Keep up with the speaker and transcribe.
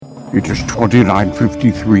It is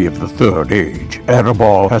 2953 of the Third Age.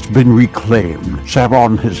 Erebor has been reclaimed.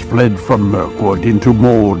 Sauron has fled from Mirkwood into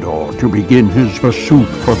Mordor to begin his pursuit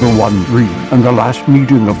for the One Ring. And the last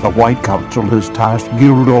meeting of the White Council has tasked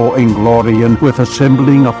Gildor Inglorian with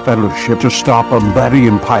assembling a fellowship to stop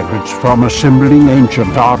Umbarian pirates from assembling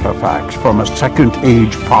ancient artifacts from a Second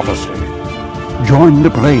Age prophecy. Join the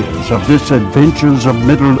players of this Adventures of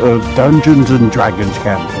Middle-earth Dungeons & Dragons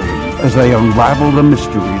campaign as they unravel the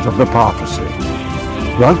mysteries of the prophecy.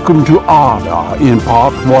 Welcome to Arda in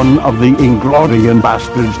Part 1 of the Inglorian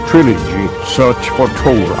Bastards trilogy, Search for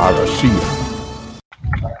Tol Arasea.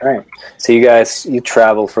 All right. So you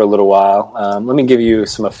travel for a little while. Let me give you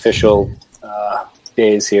some official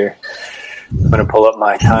days here. I'm going to pull up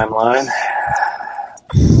my timeline.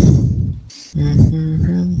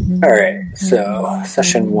 All right, so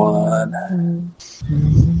session 1.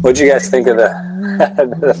 What did you guys think of the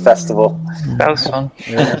the festival? That was fun.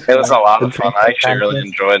 Yeah. It was a lot of fun. I actually really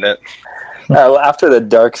enjoyed it. After the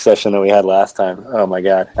dark session that we had last time, oh my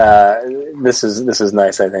god, this is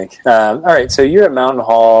nice. I think. All right, so you're at Mountain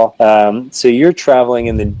Hall. So you're traveling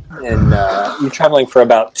you're traveling for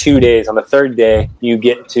about 2 days. On the third day, you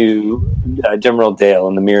get to Demerald Dale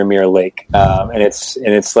in the Mirror Lake, and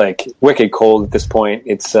it's like wicked cold at this point.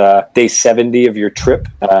 It's day 70 of your trip.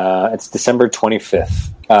 It's December 25th,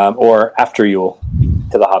 or after Yule,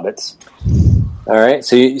 to the Hobbits. All right,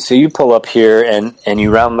 so you pull up here and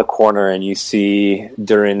you round the corner and you see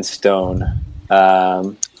Durin Stone,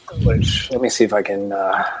 which let me see if I can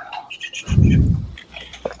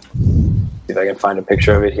find a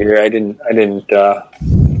picture of it here. I didn't.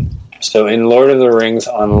 So in Lord of the Rings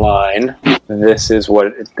Online, this is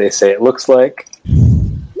what they say it looks like.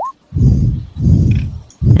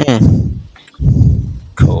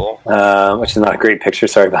 Cool. Which is not a great picture.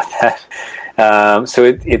 Sorry about that. So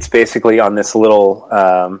it's basically on this little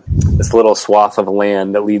swath of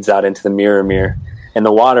land that leads out into the Mirror, and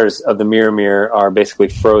the waters of the Mirror are basically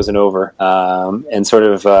frozen over, and sort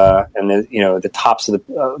of, the tops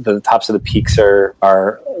of the peaks are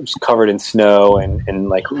covered in snow and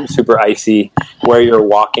like super icy. Where you're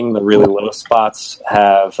walking, the really low spots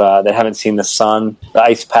that haven't seen the sun. The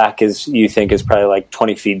ice pack is probably like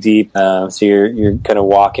 20 feet deep. So you're kind of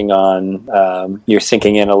walking on. You're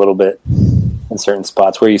sinking in a little bit in certain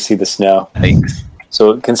spots where you see the snow. Thanks.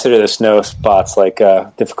 So consider the snow spots like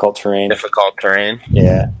difficult terrain. Difficult terrain.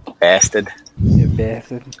 Yeah. Bastard. You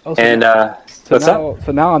bastard. Oh,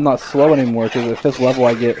 so now I'm not slow anymore because at this level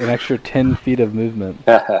I get an extra 10 feet of movement.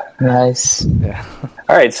 Nice. Yeah.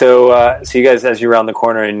 All right, so you guys, as you round the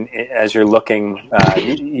corner and as you're looking,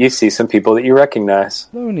 you see some people that you recognize.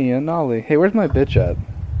 Loni and Nolly. Hey, where's my bitch at?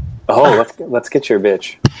 Oh, let's get your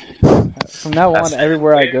bitch. From now on,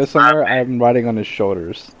 everywhere I go somewhere, I'm riding on his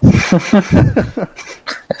shoulders.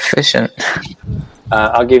 Efficient.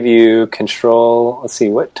 I'll give you control. Let's see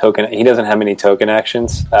what token. He doesn't have any token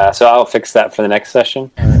actions, so I'll fix that for the next session.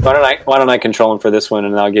 Why don't I control him for this one,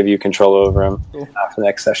 and I'll give you control over him for the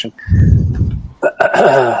next session.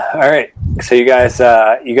 All right. So you guys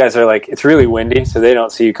are like, it's really windy, so they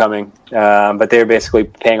don't see you coming, but they're basically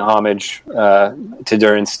paying homage to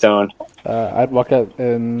Durin Stone. I'd walk up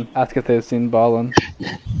and ask if they've seen Balin.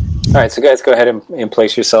 All right, so guys, go ahead and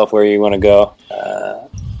place yourself where you want to go.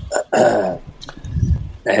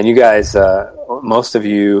 And you guys, most of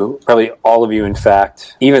you, probably all of you, in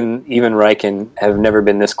fact, even Riken, have never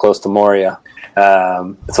been this close to Moria.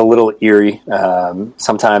 It's a little eerie.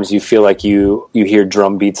 Sometimes you feel like you hear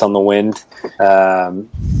drum beats on the wind.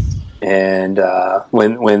 And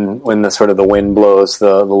when the sort of the wind blows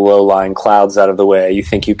the low-lying clouds out of the way, you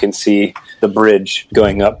think you can see the bridge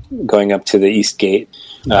going up to the east gate.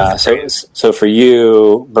 So for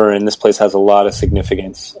you, Burren, this place has a lot of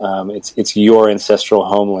significance. It's your ancestral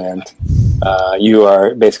homeland. You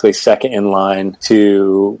are basically second in line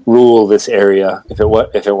to rule this area if it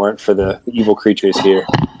weren't for the evil creatures here.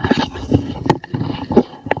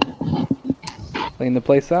 Clean the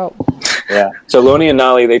place out. Yeah. So Loni and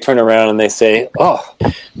Nolly, they turn around and they say,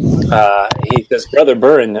 he says, Brother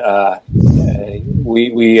Burren,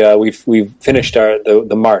 we've finished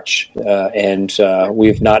the march, and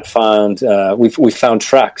we've not found we've found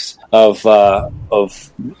tracks of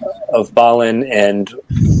Balin and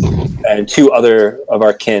two other of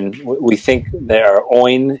our kin. We think they are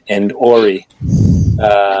Oin and Ori.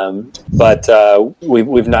 But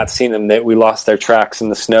we've not seen them. We lost their tracks in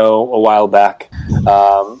the snow a while back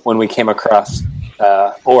when we came across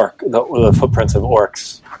the footprints of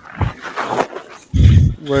orcs.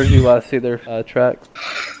 Where did you last see their tracks?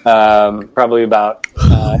 Probably about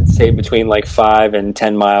say between like 5 and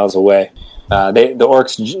 10 miles away. The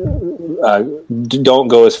orcs don't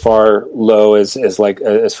go as far low as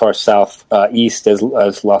far south east as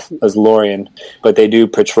Lorien, but they do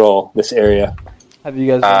patrol this area. Have you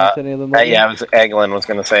guys run into any of them? Eglin was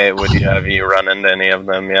going to say, have you run into any of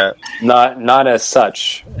them yet? Not as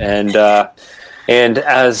such, and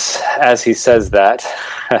as he says that,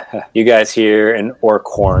 you guys hear an orc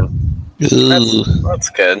horn. That's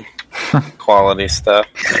good. Quality stuff.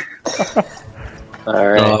 All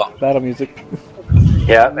right. Battle music.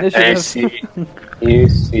 Yeah, and you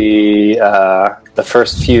see the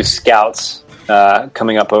first few scouts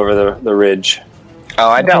coming up over the ridge. Oh,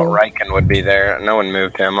 I doubt Riken would be there. No one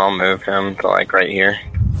moved him. I'll move him to right here.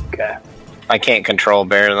 Okay. I can't control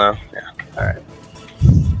Bear though. Yeah. All right.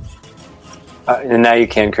 And now you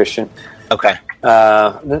can, Christian. Okay.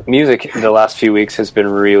 The music the last few weeks has been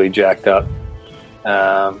really jacked up.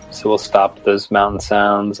 So we'll stop those mountain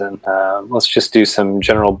sounds and let's just do some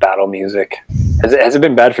general battle music. Has it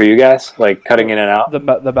been bad for you guys? Like cutting in and out? The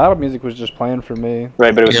battle music was just playing for me.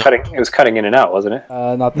 Right, but it was cutting in and out, wasn't it?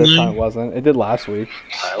 Not this time. It wasn't. It did last week.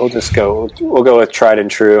 All right, we'll just go. We'll go with tried and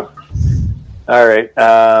true. All right.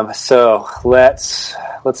 So let's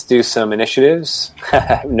do some initiatives.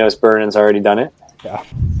 Knows Burnen's already done it. Yeah.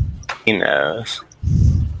 He knows.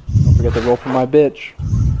 Don't forget to roll for my bitch.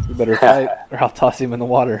 You better fight, or I'll toss him in the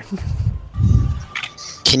water.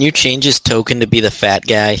 Can you change his token to be the fat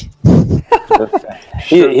guy?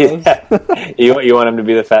 You want him to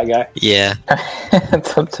be the fat guy? Yeah.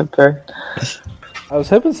 It's up to Bert. I was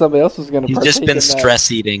hoping somebody else was going to. He's just been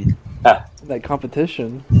stress eating. That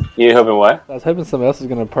competition. You hoping what? I was hoping somebody else was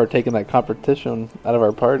going to partake in that competition out of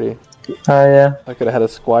our party. Oh yeah. I could have had a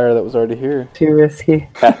squire that was already here. Too risky.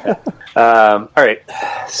 All right.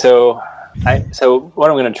 So what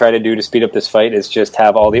I'm going to try to do to speed up this fight is just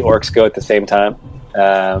have all the orcs go at the same time.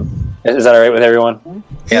 Is that all right with everyone?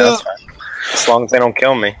 Yeah, that's fine. As long as they don't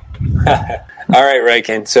kill me. All right,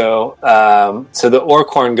 Riken. So the orc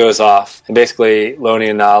horn goes off, and basically Loni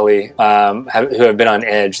and Ali, who have been on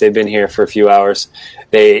edge, they've been here for a few hours.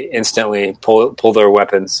 They instantly pull their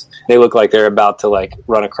weapons. They look like they're about to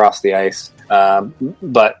run across the ice.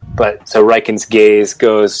 But so Riken's gaze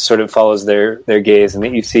follows their gaze, and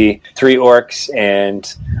then you see 3 orcs and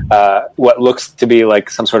what looks to be like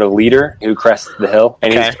some sort of leader who crests the hill,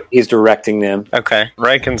 and he's directing them. Okay,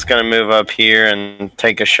 Riken's gonna move up here and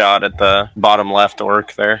take a shot at the bottom left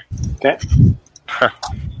orc there. Okay.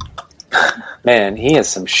 Man, he has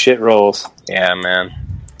some shit rolls. Yeah, man.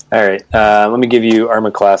 All right, let me give you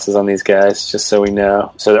armor classes on these guys, just so we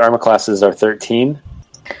know. So the armor classes are 13.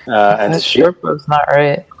 And that short bow's not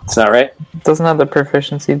right. It's not right? It doesn't have the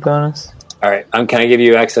proficiency bonus. All right, can I give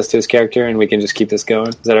you access to his character, and we can just keep this going?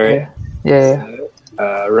 Is that all right? Yeah.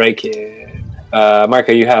 Riken.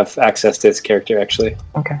 Marco, you have access to his character, actually.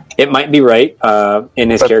 Okay. It might be right in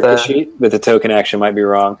his character sheet, but the token action might be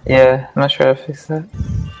wrong. Yeah, I'm not sure how to fix that.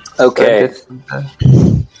 Okay.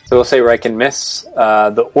 So we'll say Riken miss.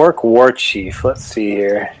 The Orc War Chief, let's see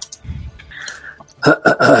here.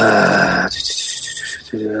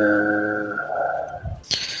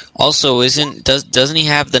 Also, doesn't he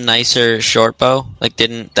have the nicer short bow?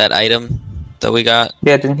 Didn't that item that we got?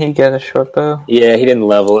 Yeah, didn't he get a short bow? Yeah, he didn't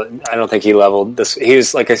level it. I don't think he leveled this. He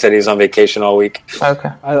was, like I said, he was on vacation all week.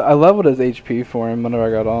 Okay. I leveled his HP for him whenever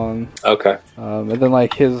I got on. Okay. And then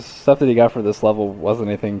his stuff that he got for this level wasn't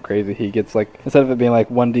anything crazy. He gets instead of it being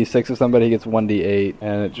 1d6 or somebody, he gets 1d8,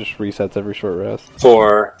 and it just resets every short rest.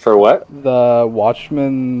 For what? The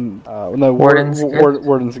Watchman,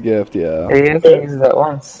 Warden's Gift. Yeah. He hasn't used that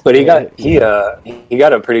once. But he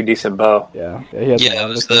got a pretty decent bow. Yeah. It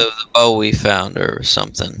was the bow we found or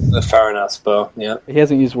something. The Faranas bow. Yeah. He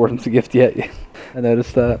hasn't used Warden's Gift yet. I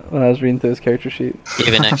noticed that when I was reading through his character sheet.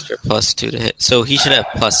 Give an extra +2 to hit. So he should have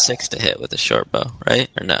 +6 to hit with a short bow, right?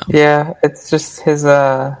 Or no? Yeah, it's just his,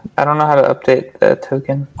 I don't know how to update the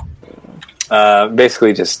token.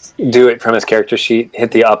 Basically just do it from his character sheet,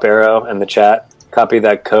 hit the up arrow in the chat, copy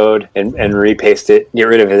that code, and repaste it. Get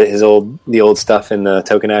rid of the old stuff in the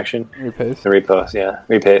token action. Repaste? Repost, yeah.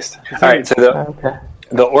 Repaste. All right, so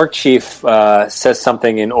the Orc Chief says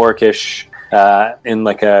something in Orcish, in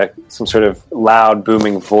some sort of loud,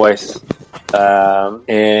 booming voice.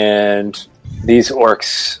 And these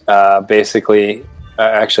orcs basically...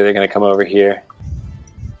 actually, they're going to come over here.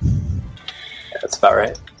 That's about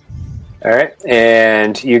right. All right.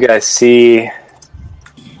 And you guys see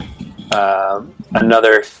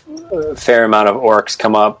another fair amount of orcs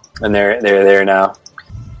come up, and they're there now.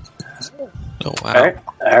 Oh, wow.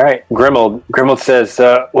 All right. Grimold says,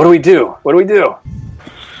 what do we do?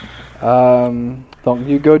 Don't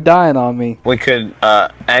you go dying on me. We could,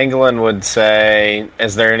 Anglin would say,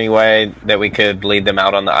 is there any way that we could lead them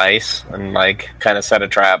out on the ice and, like, kind of set a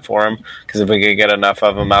trap for them? Because if we could get enough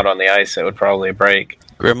of them out on the ice, it would probably break.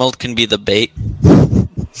 Grimold can be the bait.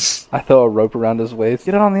 I throw a rope around his waist.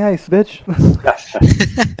 Get it on the ice, bitch.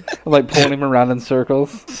 I'm like pulling him around in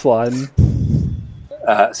circles, sliding.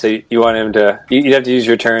 So you want him to... You'd have to use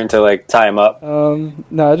your turn to, like, tie him up.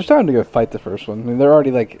 No, I just want him to go fight the first one. I mean, they're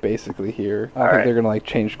already, like, basically here. I don't think right. they're going to, like,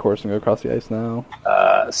 change course and go across the ice now.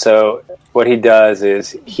 So what he does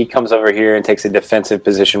is he comes over here and takes a defensive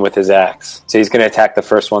position with his axe. So he's going to attack the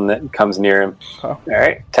first one that comes near him. Oh. All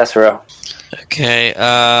right, Tessero. Okay,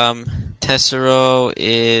 Tessero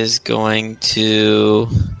is going to...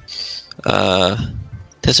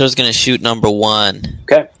 Tessero's going to shoot number 1.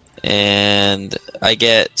 Okay. And I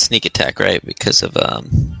get sneak attack, right? Because of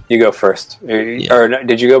You go first. Yeah. Or no,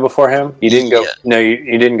 did you go before him? You didn't go. Yeah. No,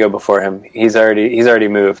 you didn't go before him. He's already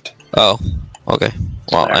moved. Oh, okay.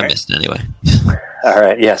 Well, I right. missed anyway. All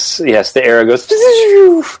right. Yes. The arrow goes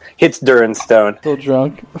hits Durinstone. Still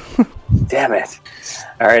drunk. Damn it.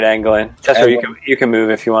 All right, Anglin. Tessero, you can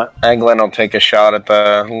move if you want. Anglin will take a shot at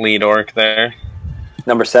the lead orc there.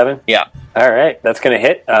 Number 7. Yeah. All right, that's going to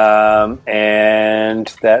hit, and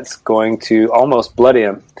that's going to almost bloody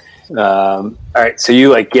him. All right, so you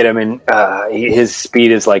like get him, and his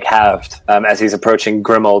speed is like halved as he's approaching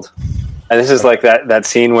Grimold. And this is like that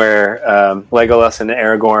scene where Legolas and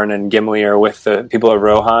Aragorn and Gimli are with the people of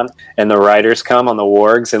Rohan, and the riders come on the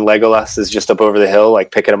wargs, and Legolas is just up over the hill,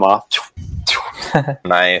 like picking them off.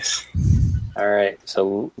 Nice. All right,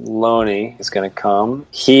 so Loney is going to come.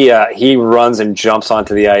 He runs and jumps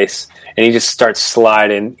onto the ice, and he just starts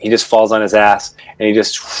sliding. He just falls on his ass, and he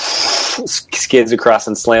just skids across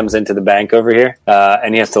and slams into the bank over here.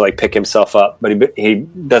 And he has to like pick himself up, but he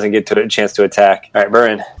doesn't get to a chance to attack. All right,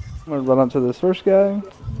 Burin. I'm going to run up to this first guy.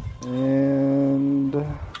 And...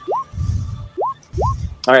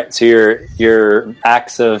 All right, so your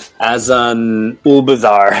axe of Azan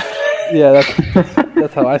Ulbazar. Yeah,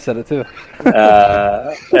 that's how I said it too.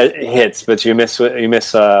 It hits, but you miss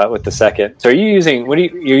with the second. So are you using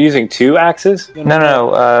you're using 2 axes?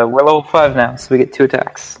 No. We're level 5 now, so we get 2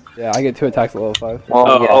 attacks. Yeah, I get 2 attacks at level 5.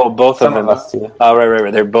 Well, Both some of them. us do. Oh,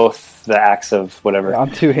 right. They're both the axe of whatever. Yeah,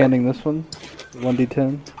 I'm 2-handing this one.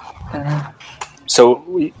 1d10. So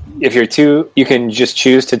if you're 2, you can just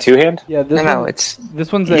choose to 2-hand? Yeah, this No, one, it's...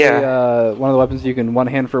 this one's Yeah. one of the weapons you can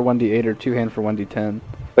 1-hand for 1d8 or 2-hand for 1d10.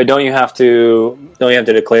 But don't you have to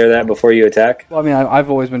declare that before you attack? Well, I mean, I've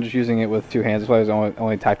always been just using it with 2 hands. That's why I was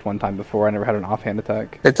only attacked 1 time before. I never had an offhand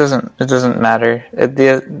attack. It doesn't matter.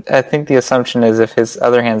 I think the assumption is if his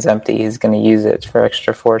other hand's empty, he's going to use it for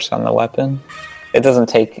extra force on the weapon. It doesn't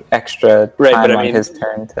take extra time on his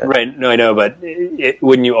turn to... Right, no, I know, but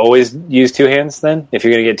wouldn't you always use 2 hands then? If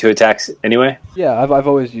you're going to get 2 attacks anyway? Yeah, I've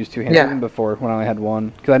always used 2 hands, Yeah. even before when I only had 1.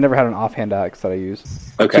 Because I never had an offhand axe that I used.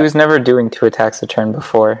 Okay. He was never doing 2 attacks a turn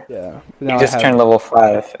before. Yeah. He just turned level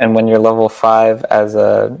 5, and when you're level 5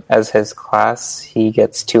 as his class, he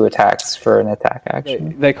gets 2 attacks for an attack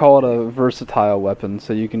action. They call it a versatile weapon,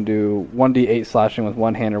 so you can do 1d8 slashing with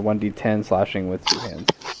 1 hand or 1d10 slashing with 2 hands.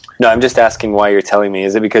 No, I'm just asking why you're telling me.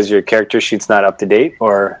 Is it because your character sheet's not up to date,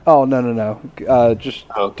 or? Oh, no. Just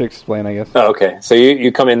to explain, I guess. Oh, okay. So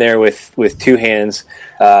you come in there with 2 hands,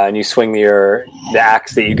 and you swing the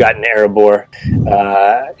axe that you got in Erebor,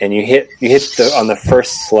 and you hit on the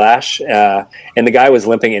first slash, and the guy was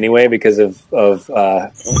limping anyway because of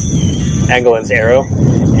Angelin's arrow,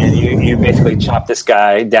 and you basically chop this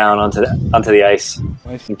guy down onto the ice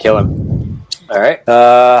Nice. and kill him. All right,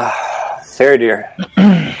 Faradir.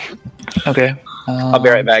 Okay. I'll be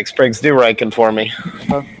right back. Spriggs, do Riken for me.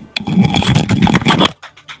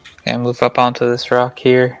 Okay, move up onto this rock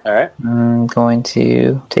here. All right. I'm going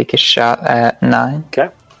to take a shot at 9. Okay.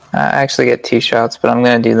 I actually get 2 shots, but I'm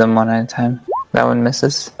going to do them one at a time. That one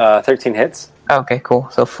misses. 13 hits. Okay, cool.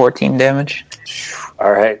 So 14 damage.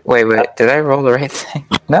 All right. Wait. Did I roll the right thing?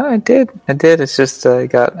 No, I did. It's just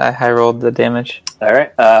I high rolled the damage. All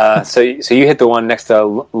right. So you hit the one next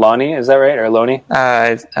to Lonnie, is that right, or Loney?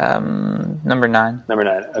 Number 9. Number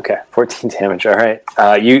 9. Okay, 14 damage. All right.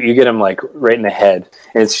 You get him like right in the head.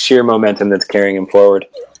 And it's sheer momentum that's carrying him forward.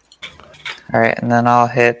 All right, and then I'll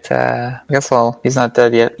hit. He's not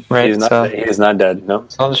dead yet, right? He is not dead. No.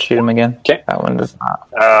 So I'll just shoot him again. Okay. That one does not.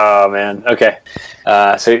 Oh man. Okay.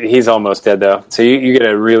 So he's almost dead though. So you get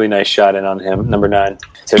a really nice shot in on him. Number 9.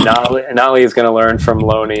 So Nali is going to learn from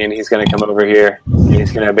Loney, and he's going to come over here. And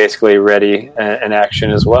he's going to basically ready an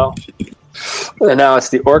action as well. And now it's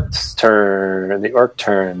the orc's turn. The orc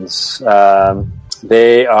turns.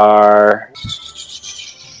 They are.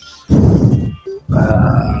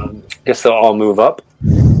 Guess they'll all move up.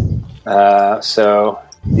 So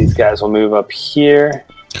these guys will move up here.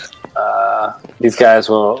 This guy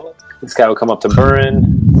will come up to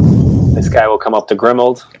Burin. This guy will come up to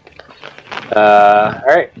Grimold. All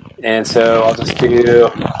right, and so I'll just do.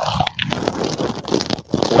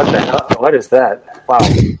 What the hell? What is that? Wow.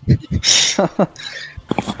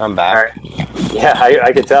 I'm back. All right. Yeah,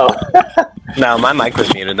 I could tell. No, my mic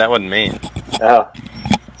was muted. That wasn't me. Oh.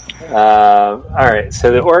 All right.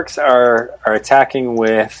 So the orcs are attacking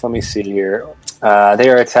with. Let me see here. They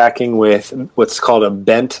are attacking with what's called a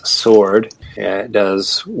bent sword. And it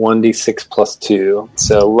does 1d6 plus 2.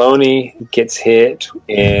 So Loney gets hit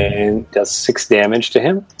and does 6 damage to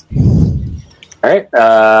him. All right.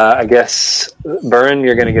 I guess Burn,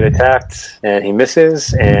 you're going to get attacked, and he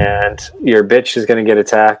misses. And your bitch is going to get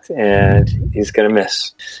attacked, and he's going to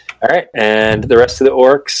miss. All right. And the rest of the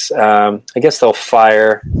orcs, I guess they'll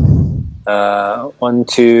fire. 1,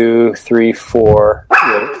 2, 3, 4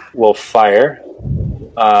 will fire.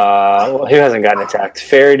 Who hasn't gotten attacked?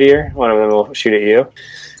 Faradir, one of them will shoot at you.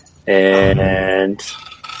 And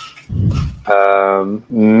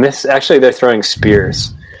miss. Actually, they're throwing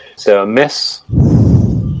spears. So miss.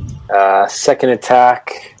 Second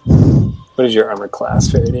attack. What is your armor class,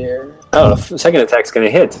 Faradir? Oh, second attack's going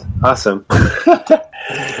to hit. Awesome.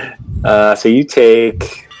 So you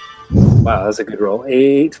take... Wow, that's a good roll.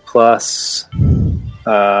 8 plus...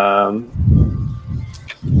 Oh,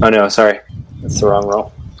 no, sorry. That's the wrong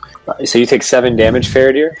roll. So you take 7 damage,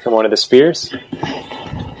 Faradir, from one of the spears.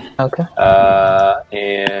 Okay.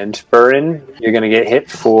 And Burin, you're going to get hit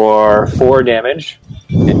for 4 damage.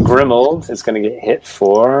 And Grimold is going to get hit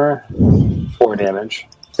for 4 damage.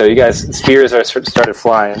 So you guys, spears are started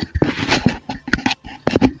flying.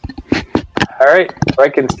 All right,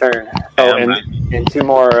 Riken's turn. Oh, and two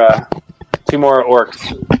more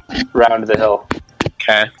orcs round the hill.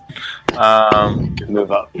 Okay.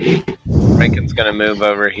 Move up. Riken's going to move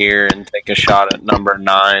over here and take a shot at number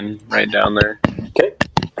 9 right down there. Okay.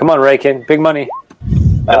 Come on, Riken. Big money.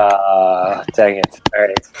 Dang it. All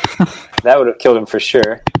right. That would have killed him for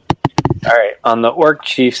sure. All right. On the orc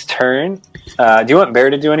chief's turn. Do you want Bear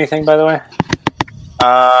to do anything, by the way?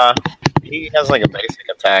 He has like a basic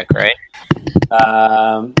attack, right?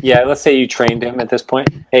 Yeah, let's say you trained him at this point.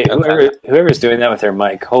 Hey, whoever's doing that with their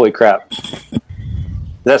mic, holy crap.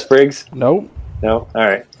 Is that Spriggs? Nope. No? All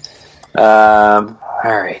right. All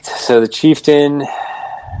right. So the chieftain,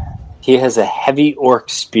 he has a heavy orc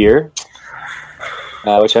spear,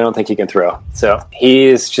 which I don't think he can throw. So he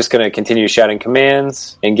is just going to continue shouting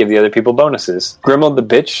commands and give the other people bonuses. Grimold the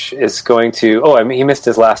bitch is going to... Oh, I mean, he missed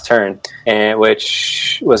his last turn,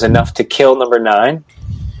 which was enough to kill number 9.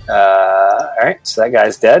 All right, so that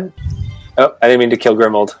guy's dead. Oh, I didn't mean to kill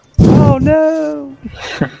Grimold. Oh, no!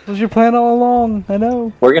 That was your plan all along. I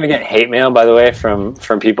know. We're going to get hate mail, by the way, from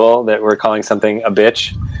people that we're calling something a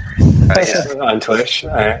bitch on Twitch.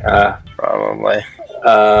 Probably.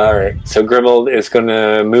 All right, so Grimold is going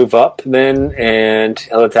to move up then, and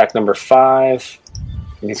he'll attack number 5.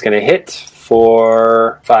 And he's going to hit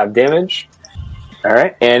for 5 damage. All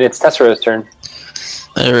right, and it's Tessero's turn.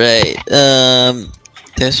 All right.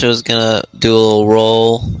 Tessero's going to do a little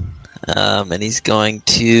roll, and he's going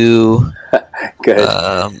to... Good.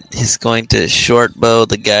 He's going to short bow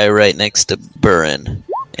the guy right next to Burin,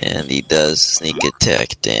 and he does sneak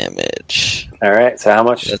attack damage. All right, so how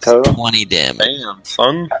much That's total? 20 damage. Damn,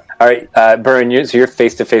 son. All right, Burin, so you're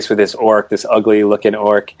face to face with this orc, this ugly-looking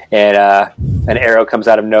orc, and an arrow comes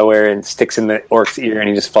out of nowhere and sticks in the orc's ear, and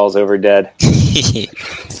he just falls over dead.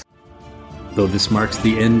 Though this marks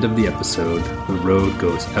the end of the episode, the road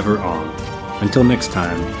goes ever on. Until next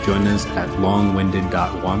time, join us at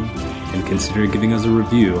longwinded.one and consider giving us a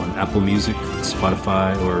review on Apple Music,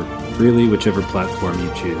 Spotify, or really whichever platform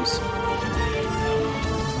you choose.